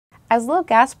As low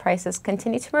gas prices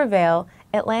continue to prevail,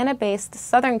 Atlanta-based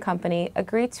Southern Company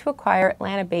agreed to acquire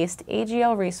Atlanta-based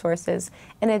AGL Resources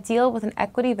in a deal with an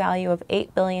equity value of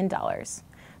 $8 billion.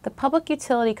 The public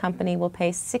utility company will pay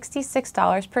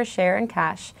 $66 per share in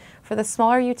cash for the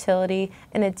smaller utility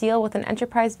in a deal with an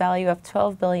enterprise value of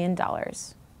 $12 billion.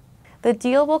 The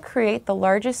deal will create the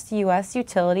largest U.S.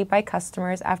 utility by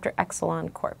customers after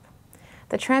Exelon Corp.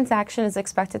 The transaction is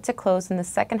expected to close in the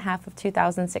second half of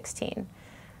 2016.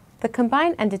 The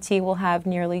combined entity will have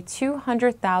nearly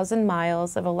 200,000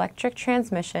 miles of electric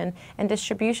transmission and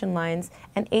distribution lines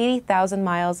and 80,000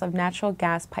 miles of natural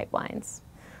gas pipelines.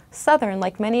 Southern,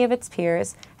 like many of its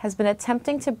peers, has been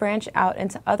attempting to branch out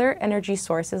into other energy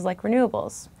sources like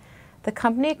renewables. The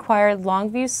company acquired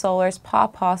Longview Solar's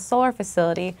Pawpaw solar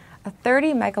facility, a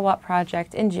 30-megawatt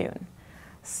project, in June.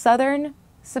 Southern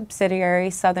subsidiary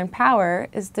Southern Power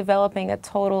is developing a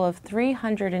total of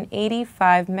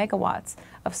 385 megawatts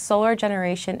of solar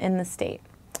generation in the state.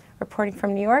 Reporting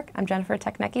from New York, I'm Jennifer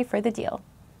Technecki for The Deal.